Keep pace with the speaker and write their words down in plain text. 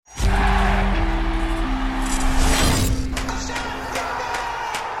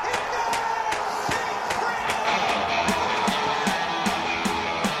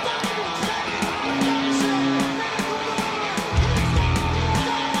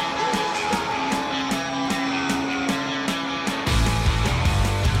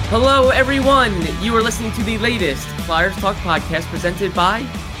Hello, everyone. You are listening to the latest Flyers Talk podcast presented by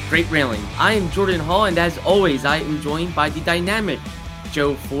Great Railing. I am Jordan Hall, and as always, I am joined by the dynamic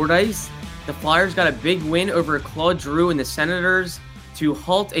Joe Fordyce. The Flyers got a big win over Claude Giroux and the Senators to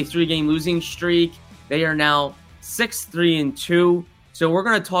halt a 3-game losing streak. They are now 6-3-2. So we're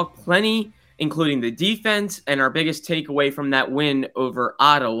going to talk plenty, including the defense and our biggest takeaway from that win over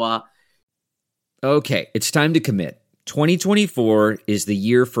Ottawa. Okay, it's time to commit. 2024 is the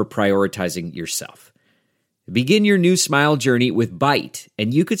year for prioritizing yourself. Begin your new smile journey with Byte,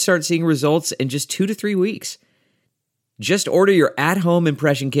 and you could start seeing results in just 2 to 3 weeks. Just order your at-home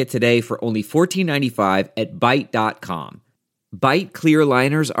impression kit today for only $14.95 at Byte.com. Byte clear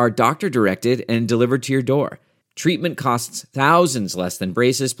liners are doctor-directed and delivered to your door. Treatment costs thousands less than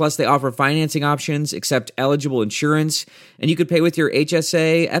braces, plus they offer financing options, accept eligible insurance, and you could pay with your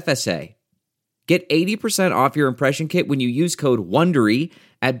HSA, FSA. Get 80% off your impression kit when you use code WONDERY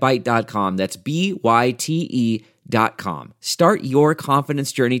at Byte.com. That's BYTE.com. Start your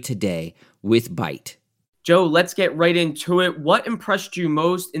confidence journey today with Byte. Joe, let's get right into it. What impressed you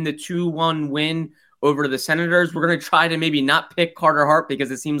most in the 2-1 win over the Senators? We're going to try to maybe not pick Carter Hart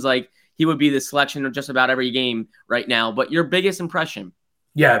because it seems like he would be the selection of just about every game right now. But your biggest impression?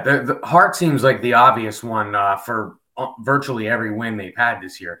 Yeah, the Hart seems like the obvious one for virtually every win they've had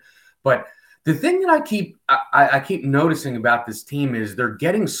this year. But the thing that I keep noticing about this team is they're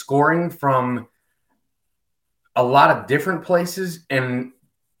getting scoring from a lot of different places and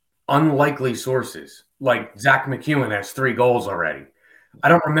unlikely sources. Like Zach McEwen has 3 goals already. I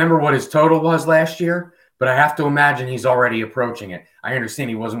don't remember what his total was last year, but I have to imagine he's already approaching it. I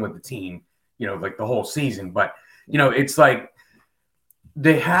understand he wasn't with the team, like the whole season, but it's like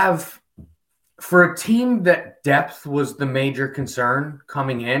they have. For a team that depth was the major concern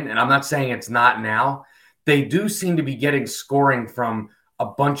coming in, and I'm not saying it's not now, they do seem to be getting scoring from a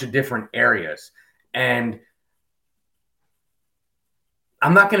bunch of different areas. And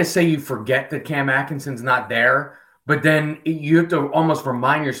I'm not going to say you forget that Cam Atkinson's not there, but then you have to almost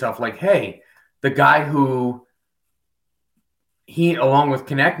remind yourself, like, hey, the guy who he, along with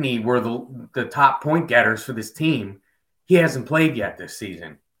Konechny, were the top point getters for this team, he hasn't played yet this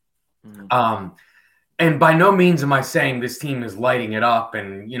season. Mm-hmm. And by no means am I saying this team is lighting it up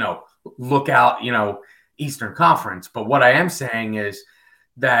and, look out, Eastern Conference. But what I am saying is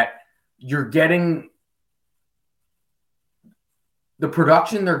that you're getting the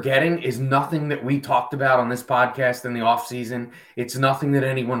production they're getting is nothing that we talked about on this podcast in the offseason. It's nothing that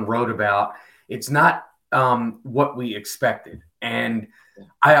anyone wrote about. It's not what we expected. And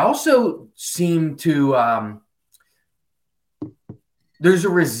I also seem to there's a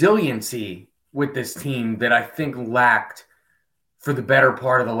resiliency with this team that I think lacked for the better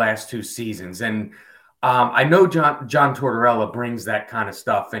part of the last 2 seasons. And I know John Tortorella brings that kind of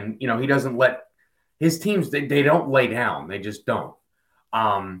stuff. And, he doesn't let his teams, they don't lay down. They just don't.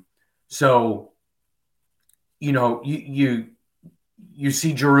 So, you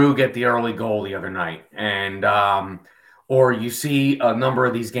see Giroux get the early goal the other night. And or you see a number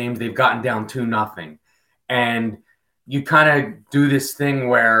of these games, they've gotten down 2-0. And you kind of do this thing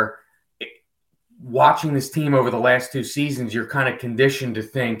where watching this team over the last 2 seasons, you're kind of conditioned to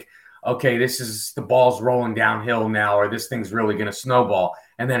think, okay, the ball's rolling downhill now, or this thing's really going to snowball.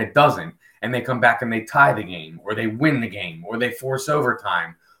 And then it doesn't. And they come back and they tie the game, or they win the game, or they force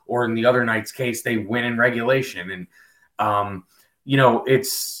overtime, or in the other night's case, they win in regulation. And,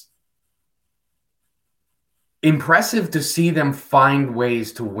 it's impressive to see them find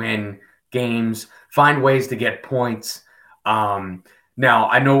ways to win games, find ways to get points. Now,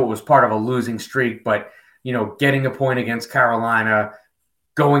 I know it was part of a losing streak, but, getting a point against Carolina,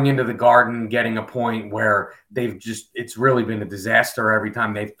 going into the Garden, getting a point where it's really been a disaster every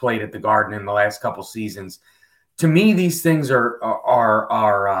time they've played at the Garden in the last couple seasons. To me, these things are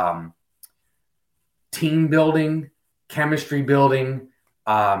team building, chemistry building,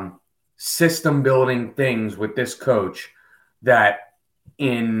 system building things with this coach that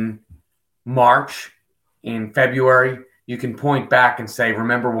in March, in February, you can point back and say,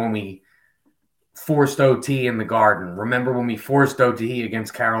 remember when we forced OT in the Garden? Remember when we forced OT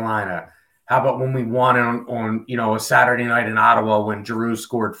against Carolina? How about when we won on a Saturday night in Ottawa when Giroux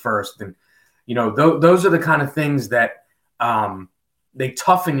scored first? And, those are the kind of things that they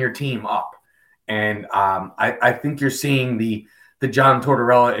toughen your team up. And I think you're seeing the John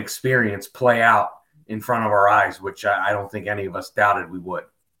Tortorella experience play out in front of our eyes, which I don't think any of us doubted we would.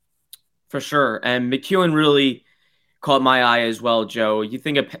 For sure. And McEwen really caught my eye as well, Joe. You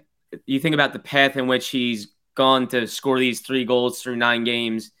think about the path in which he's gone to score these 3 goals through 9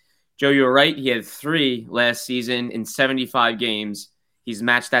 games. Joe, you were right. He had 3 last season in 75 games. He's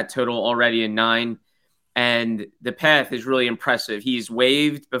matched that total already in 9. And the path is really impressive. He's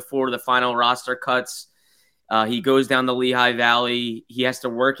waived before the final roster cuts. He goes down the Lehigh Valley. He has to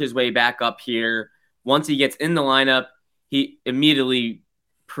work his way back up here. Once he gets in the lineup, he immediately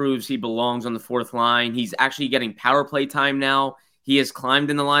proves he belongs on the 4th line. He's actually getting power play time now. He has climbed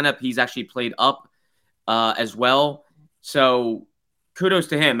in the lineup. He's actually played up as well. So kudos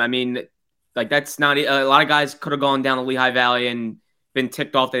to him. I mean, like, that's not a lot of guys could have gone down the Lehigh Valley and been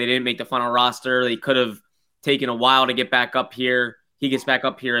ticked off that they didn't make the final roster. They could have taken a while to get back up here. He gets back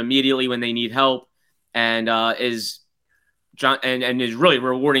up here immediately when they need help, and is really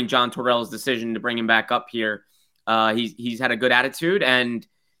rewarding John Tortorella's decision to bring him back up here. He's had a good attitude, and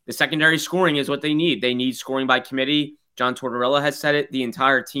the secondary scoring is what they need. They need scoring by committee. John Tortorella has said it. The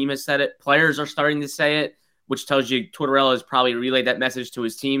entire team has said it. Players are starting to say it, which tells you Tortorella has probably relayed that message to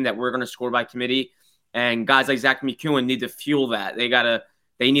his team that we're going to score by committee. And guys like Zach McEwen need to fuel that.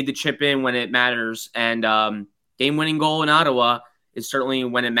 They need to chip in when it matters. And game-winning goal in Ottawa is certainly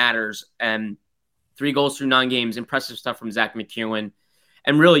when it matters. And 3 goals through 9 games, impressive stuff from Zach McEwen.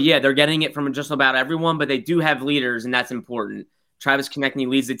 And really, yeah, they're getting it from just about everyone, but they do have leaders, and that's important. Travis Konechny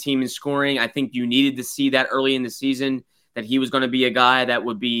leads the team in scoring. I think you needed to see that early in the season, that he was going to be a guy that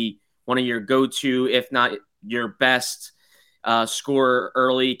would be one of your go-to, if not your best scorer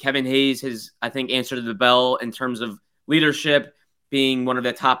early. Kevin Hayes has, I think, answered the bell in terms of leadership, being one of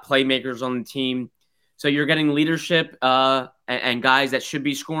the top playmakers on the team. So you're getting leadership and guys that should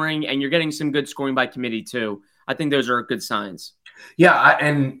be scoring, and you're getting some good scoring by committee too. I think those are good signs. Yeah,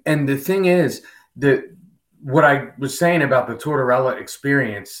 and the thing is, what I was saying about the Tortorella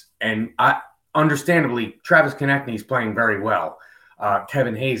experience, and understandably, Travis Konechny is playing very well.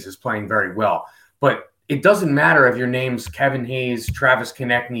 Kevin Hayes is playing very well. But it doesn't matter if your name's Kevin Hayes, Travis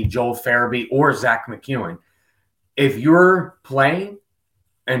Konechny, Joel Farabee, or Zach McEwen. If you're playing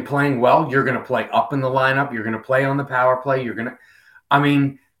and playing well, you're going to play up in the lineup. You're going to play on the power play.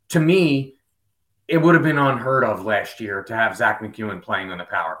 To me, it would have been unheard of last year to have Zach McEwen playing on the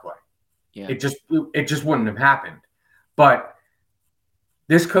power play. Yeah. It just wouldn't have happened. But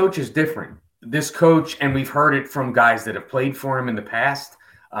this coach is different. This coach, and we've heard it from guys that have played for him in the past,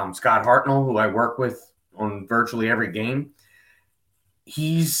 Scott Hartnell, who I work with on virtually every game,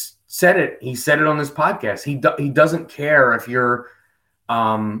 he's said it. He said it on this podcast. He doesn't care if you're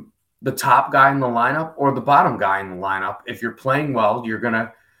the top guy in the lineup or the bottom guy in the lineup. If you're playing well, you're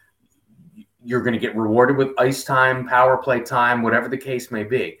gonna get rewarded with ice time, power play time, whatever the case may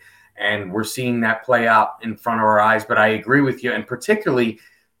be. And we're seeing that play out in front of our eyes. But I agree with you, and particularly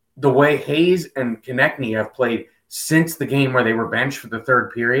the way Hayes and Konechny have played since the game where they were benched for the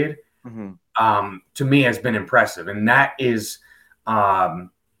 3rd period, to me has been impressive. And that is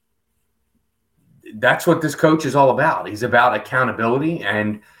that's what this coach is all about. He's about accountability,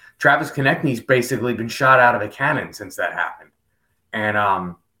 and Travis Konechny's basically been shot out of a cannon since that happened. And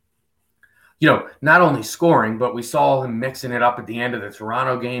not only scoring, but we saw him mixing it up at the end of the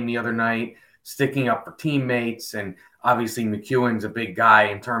Toronto game the other night, sticking up for teammates. And obviously McEwen's a big guy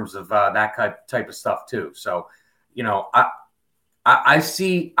in terms of that type of stuff too. So, what I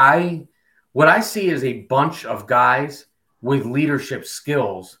see is a bunch of guys with leadership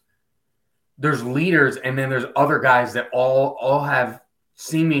skills. There's leaders, and then there's other guys that all have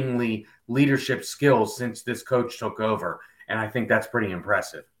seemingly leadership skills since this coach took over. And I think that's pretty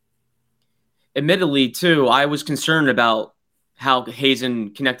impressive. Admittedly, too, I was concerned about how Hayes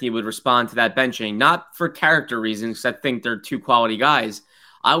and Konechny would respond to that benching, not for character reasons, because I think they're 2 quality guys.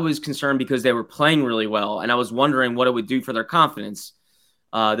 I was concerned because they were playing really well, and I was wondering what it would do for their confidence.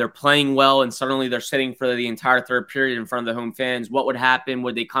 They're playing well, and suddenly they're sitting for the entire 3rd period in front of the home fans. What would happen?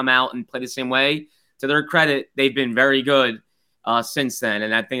 Would they come out and play the same way? To their credit, they've been very good since then,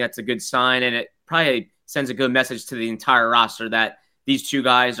 and I think that's a good sign, and it probably sends a good message to the entire roster that these 2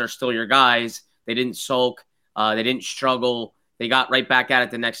 guys are still your guys. They didn't sulk. They didn't struggle. They got right back at it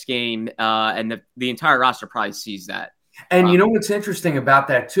the next game, and the entire roster probably sees that. And you know what's interesting about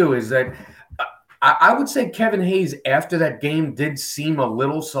that, too, is that I would say Kevin Hayes, after that game, did seem a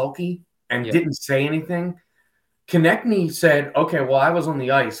little sulky and didn't say anything. Konechny said, okay, well, I was on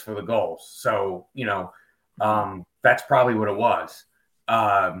the ice for the goals. So, that's probably what it was.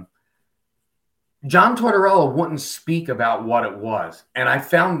 John Tortorella wouldn't speak about what it was. And I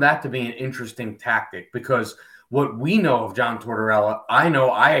found that to be an interesting tactic, because what we know of John Tortorella,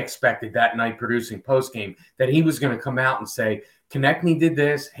 I expected that night producing postgame that he was going to come out and say, Konechny did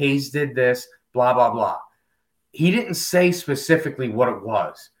this, Hayes did this, blah, blah, blah. He didn't say specifically what it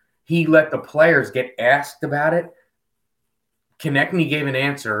was. He let the players get asked about it. Konechny gave an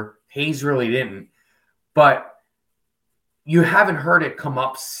answer. Hayes really didn't. But you haven't heard it come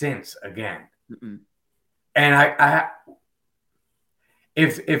up since again. Mm-mm. And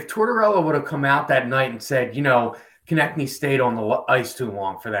if Tortorella would have come out that night and said, Konechny stayed on the ice too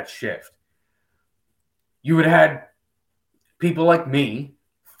long for that shift, you would have had people like me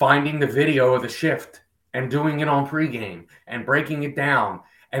finding the video of the shift and doing it on pregame and breaking it down.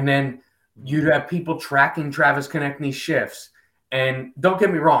 And then you'd have people tracking Travis Konechny's shifts. And don't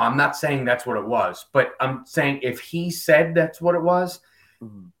get me wrong, I'm not saying that's what it was, but I'm saying if he said that's what it was,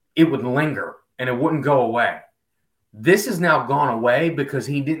 it would linger and it wouldn't go away. This has now gone away because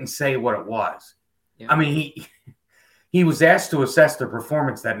he didn't say what it was. Yeah. I mean, he was asked to assess their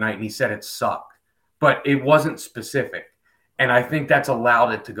performance that night, and he said it sucked, but it wasn't specific. And I think that's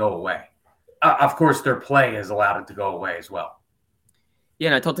allowed it to go away. Of course, their play has allowed it to go away as well. Yeah,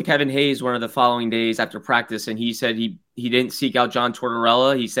 and I talked to Kevin Hayes one of the following days after practice, and he said he didn't seek out John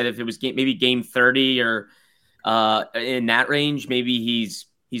Tortorella. He said if it was maybe game 30 or in that range, maybe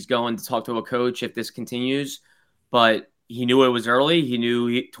he's going to talk to a coach if this continues. But he knew it was early. He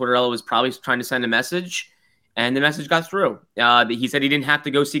knew Tortorella was probably trying to send a message, and the message got through. He said he didn't have to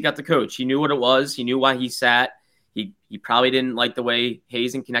go seek out the coach. He knew what it was. He knew why he sat. He probably didn't like the way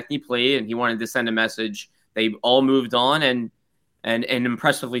Hayes and Konechny played, and he wanted to send a message. They all moved on, and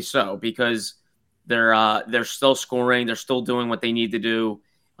impressively so, because they're still scoring. They're still doing what they need to do.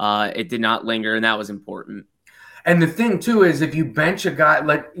 It did not linger, and that was important. And the thing too is, if you bench a guy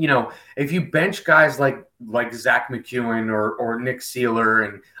if you bench guys like Zach McEwen or Nick Seeler,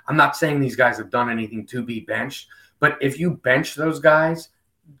 and I'm not saying these guys have done anything to be benched, but if you bench those guys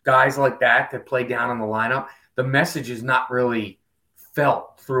like that play down in the lineup, the message is not really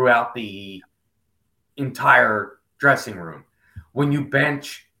felt throughout the entire dressing room. When you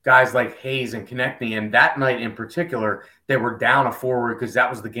bench guys like Hayes and Konechny, and that night in particular, they were down a forward because that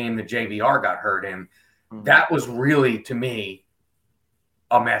was the game that JVR got hurt in. Mm-hmm. That was really, to me,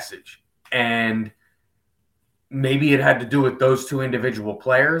 a message. And maybe it had to do with those two individual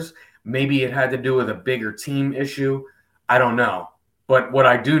players. Maybe it had to do with a bigger team issue. I don't know. But what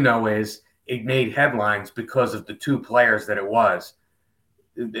I do know is it made headlines because of the two players that it was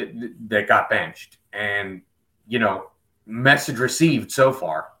that got benched. And, message received so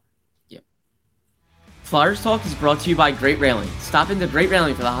far. Yep. Flyers Talk is brought to you by Great Railing. Stop into Great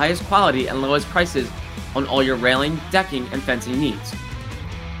Railing for the highest quality and lowest prices on all your railing, decking, and fencing needs.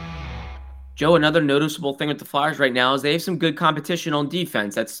 Joe, another noticeable thing with the Flyers right now is they have some good competition on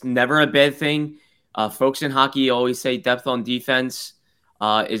defense. That's never a bad thing. Folks in hockey always say depth on defense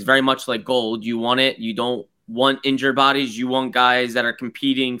is very much like gold. You want it. You don't want injured bodies. You want guys that are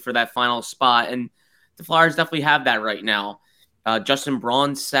competing for that final spot. And the Flyers definitely have that right now. Justin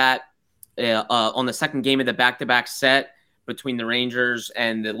Braun sat on the second game of the back-to-back set between the Rangers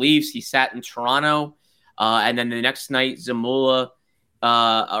and the Leafs. He sat in Toronto. And then the next night, Braun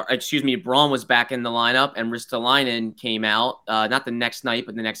was back in the lineup, and Ristolainen came out. Not the next night,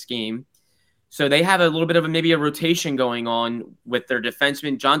 but the next game. So they have a little bit of maybe a rotation going on with their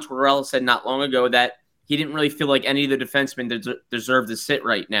defensemen. John Tortorella said not long ago that he didn't really feel like any of the defensemen deserved to sit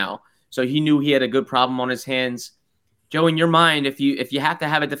right now. So he knew he had a good problem on his hands. Joe, in your mind, if you have to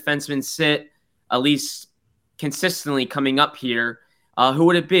have a defenseman sit at least consistently coming up here, who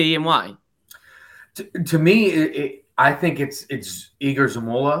would it be and why? To me, I think it's Igor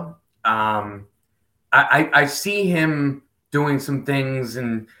Zamula. I see him doing some things,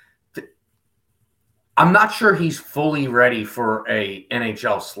 and I'm not sure he's fully ready for a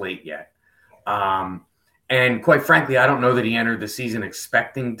NHL slate yet. And quite frankly, I don't know that he entered the season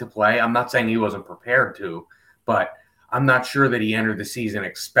expecting to play. I'm not saying he wasn't prepared to, but I'm not sure that he entered the season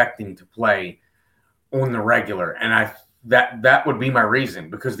expecting to play on the regular. And that would be my reason,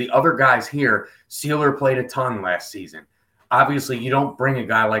 because the other guys here, Seeler played a ton last season. Obviously, you don't bring a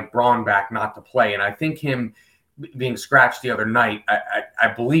guy like Braun back not to play. And I think him being scratched the other night, I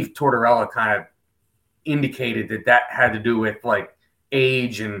believe Tortorella kind of indicated that had to do with like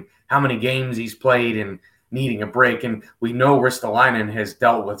age and how many games he's played and needing a break. And we know Ristolainen has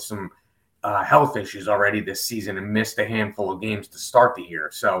dealt with some health issues already this season and missed a handful of games to start the year.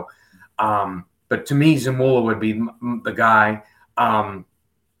 So, but to me, Zamula would be the guy.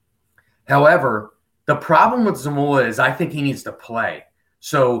 However, the problem with Zamula is I think he needs to play.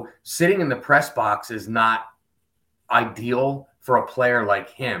 So sitting in the press box is not ideal for a player like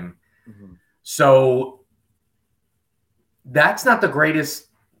him. Mm-hmm. So that's not the greatest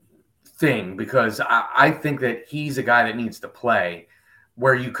thing, because I think that he's a guy that needs to play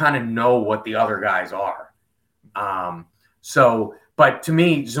where you kind of know what the other guys are. But to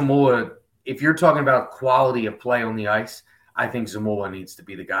me, Zamula, if you're talking about quality of play on the ice, I think Zamula needs to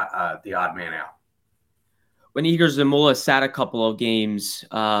be the guy, the odd man out. when Igor Zamula sat a couple of games,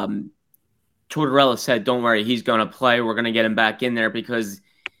 Tortorella said, "Don't worry, he's going to play. We're going to get him back in there," because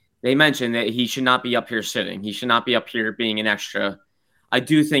they mentioned that he should not be up here sitting. He should not be up here being an extra. I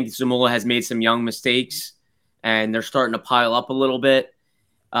do think Zamula has made some young mistakes, and they're starting to pile up a little bit.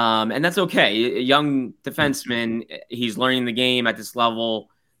 And that's okay. A young defenseman, he's learning the game at this level.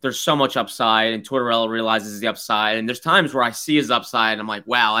 There's so much upside, and Tortorella realizes the upside. And there's times where I see his upside, and I'm like,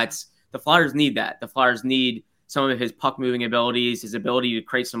 wow, the Flyers need that. The Flyers need some of his puck-moving abilities, his ability to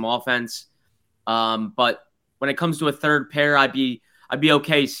create some offense. But when it comes to a third pair, I'd be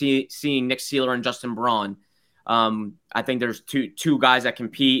okay seeing Nick Seeler and Justin Braun. I think there's two guys that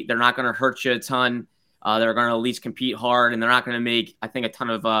compete. They're not going to hurt you a ton. They're going to at least compete hard, and they're not going to make, I think, a ton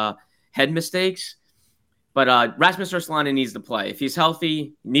of head mistakes. But Rasmus Ristolainen needs to play. If he's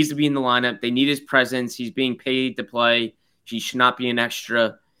healthy, he needs to be in the lineup. They need his presence. He's being paid to play. He should not be an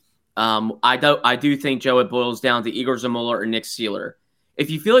extra. I do think, Joe, it boils down to Igor Zamula or Nick Seeler. If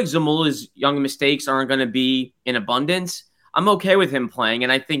you feel like Zamula's young mistakes aren't going to be in abundance, I'm okay with him playing,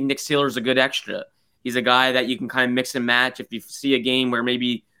 and I think Nick Seeler is a good extra. He's a guy that you can kind of mix and match. If you see a game where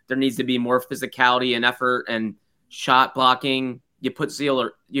maybe there needs to be more physicality and effort and shot blocking, you put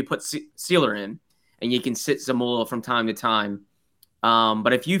Seeler in, and you can sit Zamula from time to time.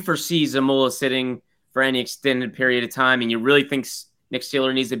 But if you foresee Zamula sitting for any extended period of time and you really think Nick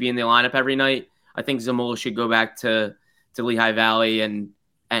Seeler needs to be in the lineup every night, I think Zamula should go back to Lehigh Valley and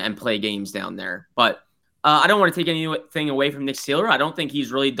play games down there. But I don't want to take anything away from Nick Seeler. I don't think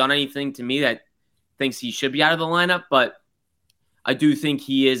he's really done anything to me that thinks he should be out of the lineup, but I do think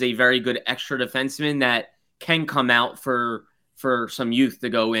he is a very good extra defenseman that can come out for some youth to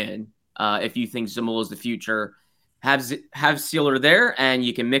go in. If you think Zamula is the future, have Seeler there, and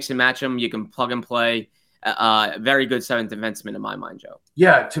you can mix and match him. You can plug and play. Very good seventh defenseman in my mind, Joe.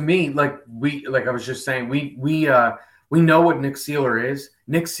 Yeah, to me, like I was just saying, we know what Nick Seeler is.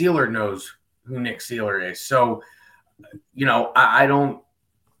 Nick Seeler knows who Nick Seeler is. So, I don't.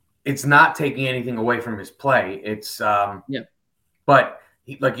 It's not taking anything away from his play. It's but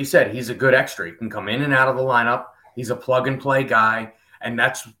like you said, he's a good extra. He can come in and out of the lineup. He's a plug and play guy, and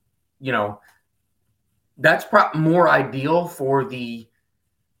that's more ideal for the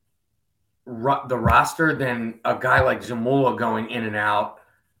roster than a guy like Zamula going in and out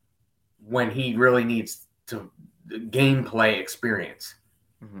when he really needs to gameplay experience.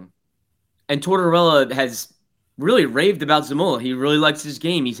 Mm-hmm. And Tortorella has really raved about Zamula. He really likes his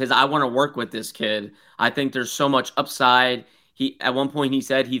game. He says, I want to work with this kid. I think there's so much upside. At one point he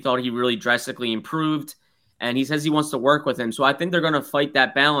said he thought he really drastically improved, and he says he wants to work with him. So I think they're going to fight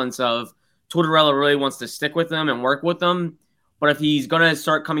that balance of Tortorella really wants to stick with them and work with them. But if he's going to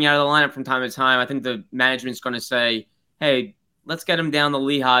start coming out of the lineup from time to time, I think the management's going to say, hey, let's get him down to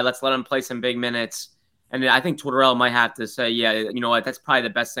Lehigh. Let's let him play some big minutes. And I think Tortorella might have to say, yeah, you know what, that's probably the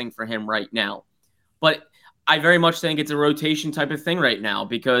best thing for him right now. But I very much think it's a rotation type of thing right now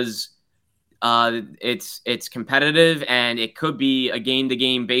because it's competitive and it could be a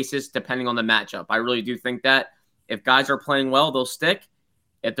game-to-game basis depending on the matchup. I really do think that if guys are playing well, they'll stick.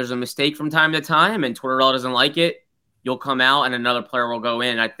 If there's a mistake from time to time and Tortorella doesn't like it, you'll come out and another player will go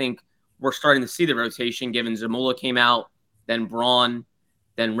in. I think we're starting to see the rotation given Zamula came out, then Braun,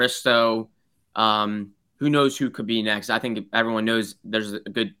 then Risto. Who knows who could be next? I think everyone knows there's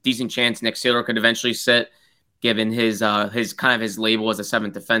a decent chance Nick Seeler could eventually sit, given his label as a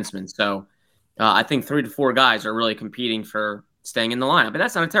seventh defenseman. So I think 3 to 4 guys are really competing for staying in the lineup, and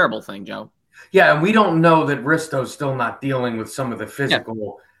that's not a terrible thing, Joe. Yeah, and we don't know that Risto's still not dealing with some of the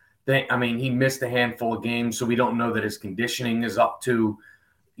physical thing. I mean, he missed a handful of games, so we don't know that his conditioning is up to,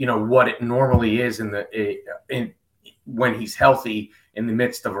 what it normally is when he's healthy in the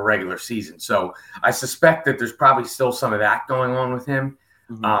midst of a regular season. So I suspect that there's probably still some of that going on with him.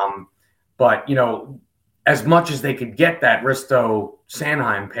 Mm-hmm. But, as much as they could get that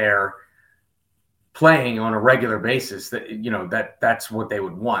Risto-Sanheim pair playing on a regular basis, that's what they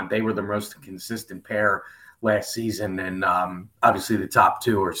would want. They were the most consistent pair last season, and obviously the top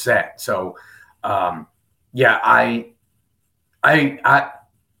 2 are set. So,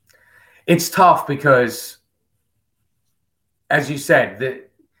 it's tough because, as you said,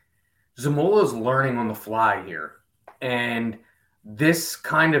 Zamula is learning on the fly here, and this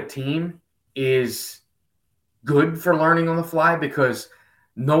kind of team is good for learning on the fly because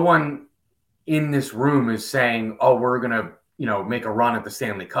no one in this room is saying, oh, we're going to, make a run at the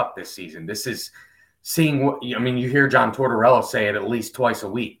Stanley Cup this season. This is seeing you hear John Tortorella say it at least twice a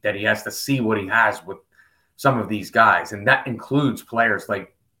week that he has to see what he has with some of these guys. And that includes players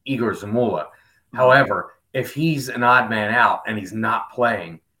like Igor Zamula. Mm-hmm. However, if he's an odd man out and he's not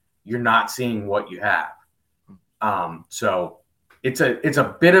playing, you're not seeing what you have. So it's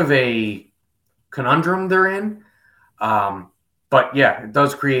a bit of a conundrum they're in. But yeah, it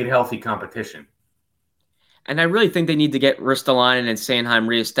does create healthy competition. And I really think they need to get Ristolainen and Sanheim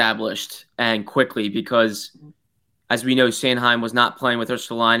reestablished and quickly because, as we know, Sanheim was not playing with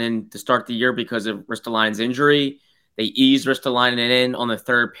Ristolainen to start the year because of Ristolainen's injury. They eased Ristolainen in on the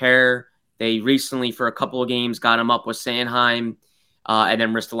third pair. They recently, for a couple of games, got him up with Sanheim, and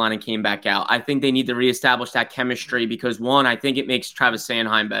then Ristolainen came back out. I think they need to reestablish that chemistry because, one, I think it makes Travis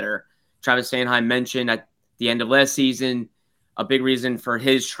Sanheim better. Travis Sanheim mentioned at the end of last season a big reason for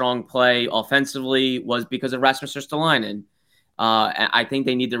his strong play offensively was because of Rasmus Ristolainen. I think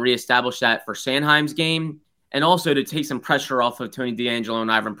they need to reestablish that for Sanheim's game and also to take some pressure off of Tony DeAngelo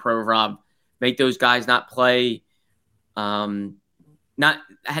and Ivan Provorov, make those guys not play, not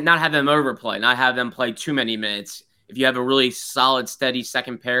have them overplay, not have them play too many minutes. If you have a really solid, steady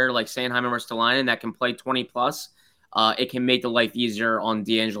second pair like Sanheim and Ristolainen that can play 20 plus, it can make the life easier on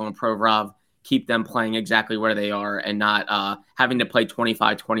DeAngelo and Provorov, keep them playing exactly where they are and not having to play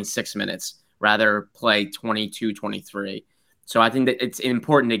 25, 26 minutes, rather play 22, 23. So I think that it's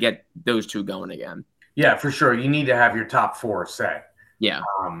important to get those two going again. Yeah, for sure. You need to have your top four set. Yeah.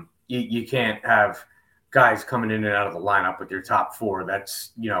 You can't have guys coming in and out of the lineup with your top four.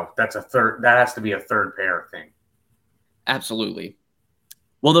 That's a third. That has to be a third pair thing. Absolutely.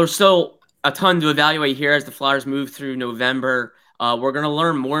 Well, there's still a ton to evaluate here as the Flyers move through November. We're going to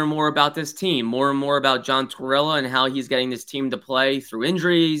learn more and more about this team, more and more about John Tortorella and how he's getting this team to play through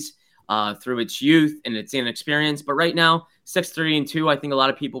injuries, through its youth and its inexperience. But right now, 6-3-2, I think a lot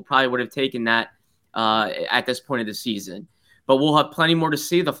of people probably would have taken that at this point of the season. But we'll have plenty more to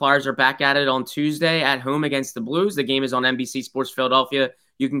see. The Flyers are back at it on Tuesday at home against the Blues. The game is on NBC Sports Philadelphia.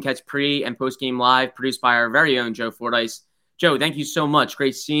 You can catch pre- and post-game live, produced by our very own Joe Fordyce. Joe, thank you so much.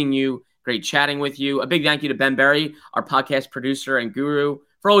 Great seeing you. Great chatting with you. A big thank you to Ben Berry, our podcast producer and guru,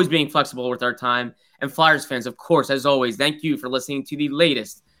 for always being flexible with our time. And Flyers fans, of course, as always, thank you for listening to the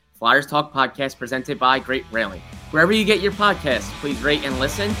latest Flyers Talk podcast presented by Great Railing. Wherever you get your podcasts, please rate and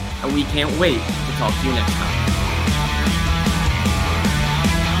listen, and we can't wait to talk to you next time.